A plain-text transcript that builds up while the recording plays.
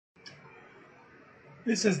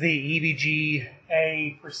This is the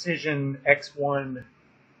EVGA Precision X1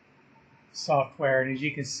 software, and as you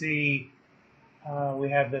can see, we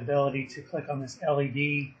have the ability to click on this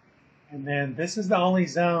LED, and then this is the only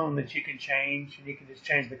zone that you can change, and you can just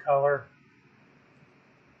change the color.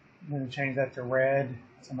 I'm going to change that to red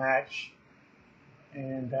to match,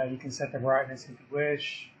 and you can set the brightness if you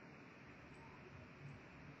wish.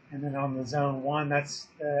 And then on the zone 1, that's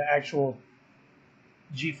the actual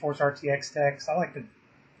GeForce RTX text. I like to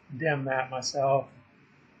dim that myself,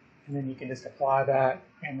 and then you can just apply that,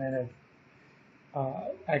 and then it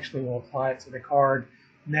actually will apply it to the card.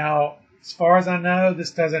 Now, as far as I know,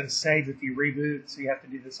 this doesn't save if you reboot, so you have to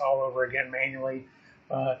do this all over again manually.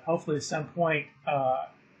 But hopefully at some point,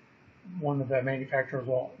 one of the manufacturers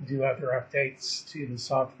will do other updates to the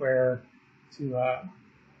software to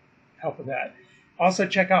help with that. Also,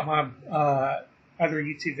 check out my other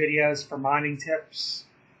YouTube videos for mining tips,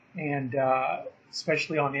 and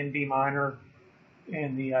especially on NV Miner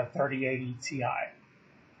and the 3080 Ti.